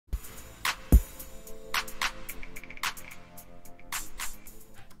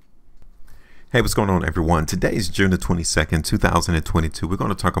Hey, what's going on, everyone? Today is June the 22nd, 2022. We're going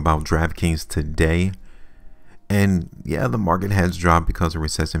to talk about Draftkings today. And yeah, the market has dropped because of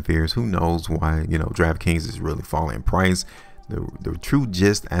recession fears. Who knows why, Draftkings is really falling in price. The true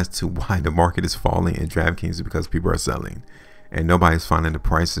gist as to why the market is falling in Draftkings is because people are selling. And nobody's finding the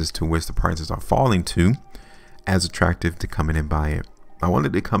prices to which the prices are falling to as attractive to come in and buy it. I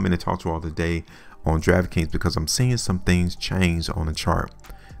wanted to come in and talk to you all today on Draftkings because I'm seeing some things change on the chart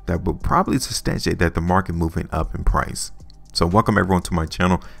that will probably substantiate that the market moving up in price. So welcome everyone to my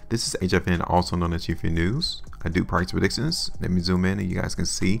channel. This is HueFin, also known as HueFin News. I do price predictions. Let me zoom in and you guys can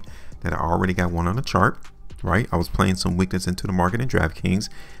see that I already got one on the chart, right? I was playing some weakness into the market in Draftkings,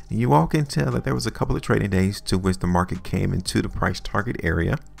 and you all can tell that there was a couple of trading days to which the market came into the price target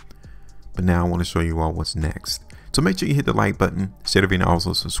area. But now I want to show you all what's next. So make sure you hit the like button, instead of being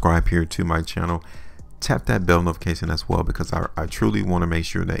also subscribe here to my channel. Tap that bell notification as well, because I truly want to make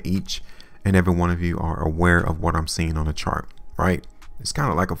sure that each and every one of you are aware of what I'm seeing on the chart, right? It's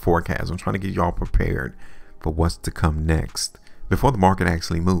kind of like a forecast. I'm trying to get you all prepared for what's to come next before the market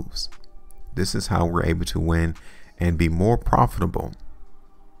actually moves. This is how we're able to win and be more profitable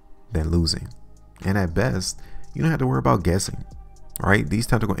than losing. And at best, you don't have to worry about guessing, right? These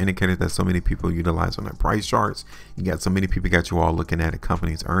technical indicators that so many people utilize on their price charts. You got so many people got you all looking at a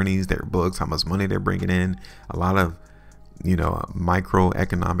company's earnings, their books, how much money they're bringing in, a lot of,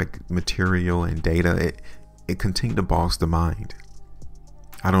 microeconomic material and data. It continue to boss the mind.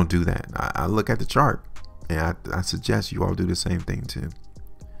 I don't do that. I look at the chart, and I suggest you all do the same thing too.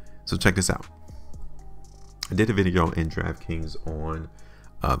 So check this out. I did a video in Draftkings on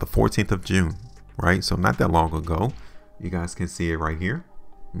the 14th of June, right? So not that long ago. You guys can see it right here.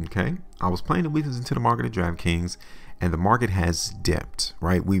 Okay, I was playing the weakness into the market at Draftkings, and the market has dipped,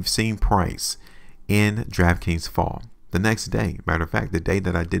 right? We've seen price in Draftkings fall. The next day, matter of fact, the day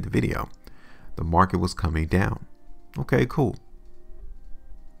that I did the video, the market was coming down. Okay, cool.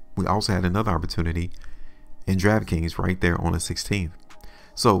 We also had another opportunity in Draftkings right there on the 16th.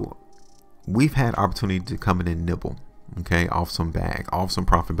 So we've had opportunity to come in and nibble, okay, off some bag, off some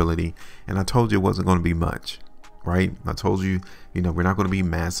profitability. And I told you it wasn't going to be much. Right? I told you, we're not going to be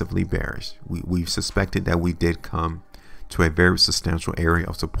massively bearish. We've suspected that we did come to a very substantial area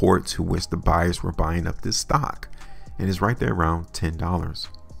of support to which the buyers were buying up this stock. And it's right there around $10.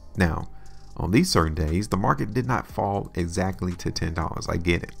 Now, on these certain days, the market did not fall exactly to $10. I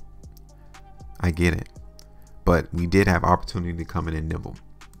get it. I get it. But we did have opportunity to come in and nibble,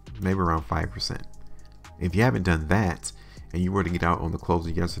 maybe around 5%. If you haven't done that and you were to get out on the close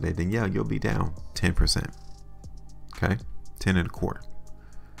of yesterday, then yeah, you'll be down 10%. Okay, 10 and a quarter,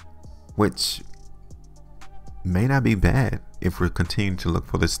 which may not be bad if we're continuing to look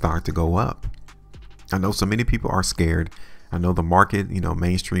for the stock to go up. I know so many people are scared. I know the market,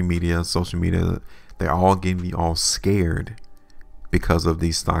 mainstream media, social media, they're all getting you all scared because of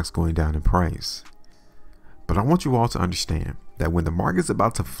these stocks going down in price. But I want you all to understand that when the market's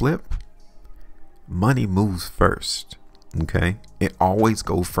about to flip, money moves first. Okay, it always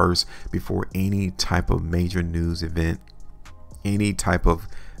goes first before any type of major news event, any type of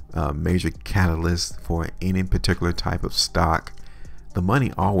major catalyst for any particular type of stock. The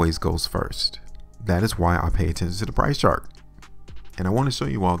money always goes first. That is why I pay attention to the price chart. And I want to show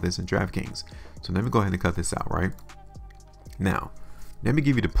you all this in Draftkings. So let me go ahead and cut this out right now. Let me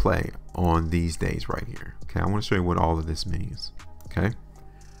give you the play on these days right here. Okay, I want to show you what all of this means. Okay,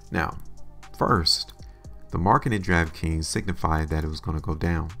 now first, the market in Draftkings signified that it was going to go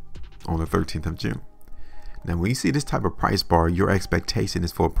down on the 13th of June. Now, when you see this type of price bar, your expectation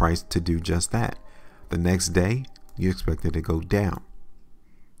is for a price to do just that. The next day, you expect it to go down.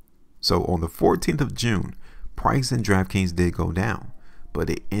 So on the 14th of June, price in Draftkings did go down, but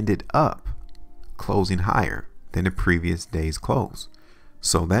it ended up closing higher than the previous day's close.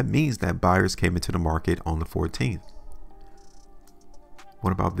 So that means that buyers came into the market on the 14th.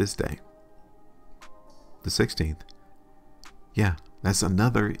 What about this day? The 16th. Yeah, that's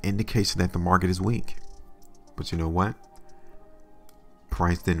another indication that the market is weak. But you know what?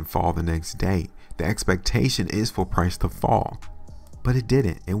 Price didn't fall the next day. The expectation is for price to fall, but it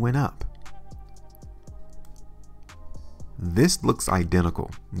didn't. It went up. This looks identical.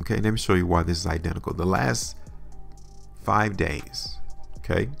 Okay, let me show you why this is identical. The last 5 days,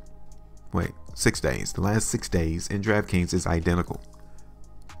 okay, wait, 6 days. The last 6 days in Draftkings is identical.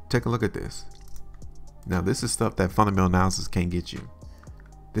 Take a look at this. Now, this is stuff that fundamental analysis can't get you.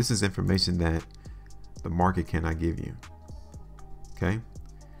 This is information that the market cannot give you. Okay,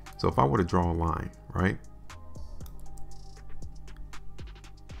 so if I were to draw a line, right,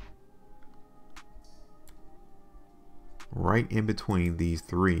 right in between these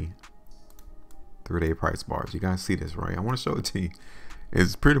three 3-day price bars. You guys see this, right? I want to show it to you.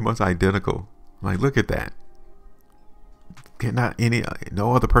 It's pretty much identical. Like, look at that.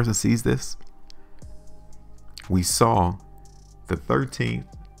 No other person sees this. We saw the 13th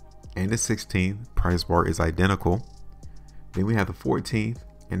and the 16th price bar is identical. Then we have the 14th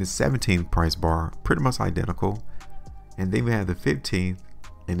and the 17th price bar, pretty much identical. And then we have the 15th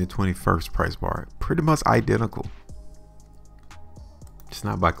and the 21st price bar, pretty much identical. It's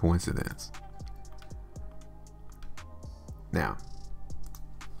not by coincidence. Now,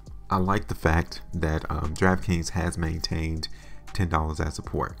 I like the fact that Draftkings has maintained $10 as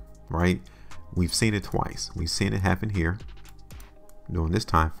support, right? We've seen it twice. We've seen it happen here during this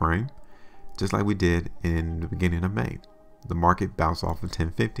time frame, just like we did in the beginning of May. The market bounced off of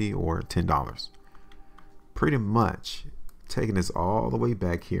 $10.50 or $10. Pretty much taking us all the way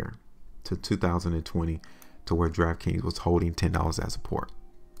back here to 2020 to where Draftkings was holding $10 as support.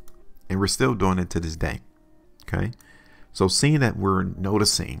 And we're still doing it to this day. Okay. So seeing that we're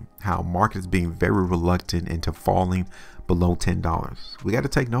noticing how market is being very reluctant into falling below $10, we got to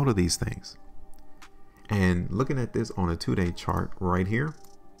take note of these things. And looking at this on a 2-day chart right here,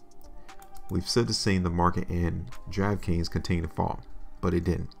 we've still seen the market and Draftkings continue to fall, but it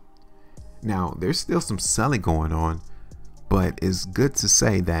didn't. Now, there's still some selling going on, but it's good to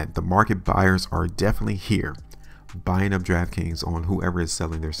say that the market buyers are definitely here buying up Draftkings on whoever is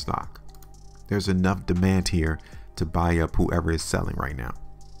selling their stock. There's enough demand here to buy up whoever is selling right now.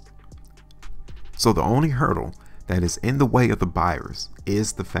 So the only hurdle that is in the way of the buyers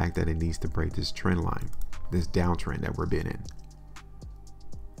is the fact that it needs to break this trend line, this downtrend that we're been in.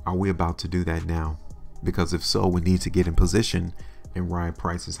 Are we about to do that now? Because if so, we need to get in position and ride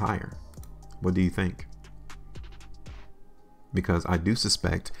prices higher. What do you think? Because I do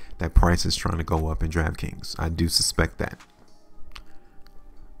suspect that price is trying to go up in Draftkings. I do suspect that.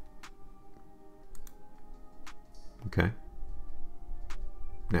 Okay.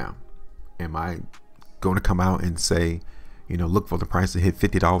 Now, am I going to come out and say, look for the price to hit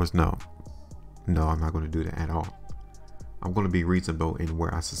 $50? No, I'm not going to do that at all. I'm going to be reasonable in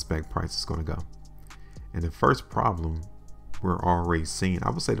where I suspect price is going to go. And the first problem we're already seeing, I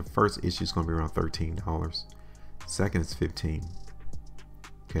would say the first issue is going to be around $13. Second is 15.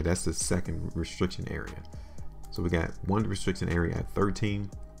 Okay, that's the second restriction area. So we got one restriction area at 13.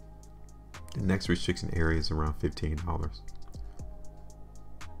 The next restriction area is around $15.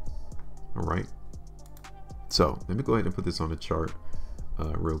 All right. So let me go ahead and put this on the chart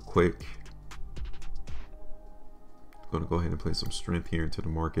real quick. I'm going to go ahead and play some strength here into the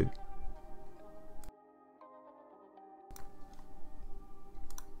market.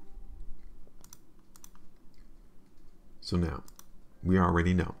 So now we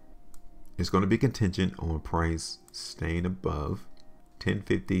already know it's going to be contingent on price staying above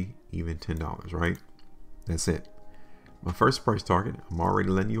 $10.50, even $10, right? That's it. My first price target, I'm already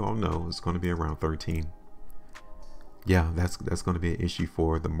letting you all know, it's going to be around 13. Yeah, that's going to be an issue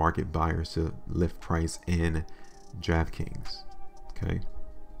for the market buyers to lift price in Draftkings. Okay.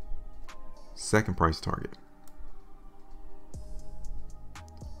 Second price target,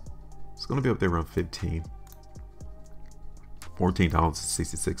 it's going to be up there around 15.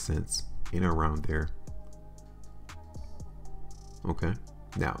 $14.66, in or around there. Okay,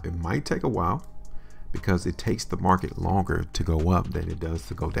 now it might take a while because it takes the market longer to go up than it does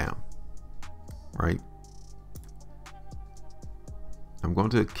to go down, right? I'm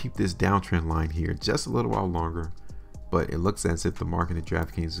going to keep this downtrend line here just a little while longer, but it looks as if the market at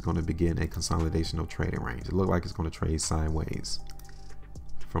Draftkings is going to begin a consolidational trading range. It looks like it's going to trade sideways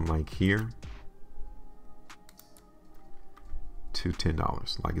from like here to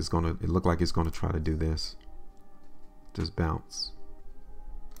 $10. Like it looked like it's going to try to do this, just bounce.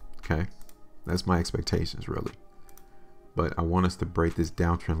 Okay, that's my expectations really, but I want us to break this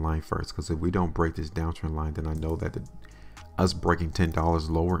downtrend line first, because if we don't break this downtrend line, then I know that us breaking $10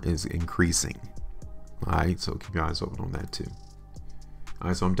 lower is increasing. All right, so keep your eyes open on that too. All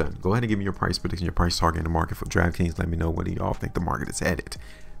right, so I'm done. Go ahead and give me your price prediction, your price target in the market for Draftkings. Let me know where y'all think the market is headed.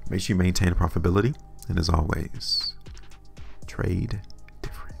 Make sure you maintain profitability, and as always, trade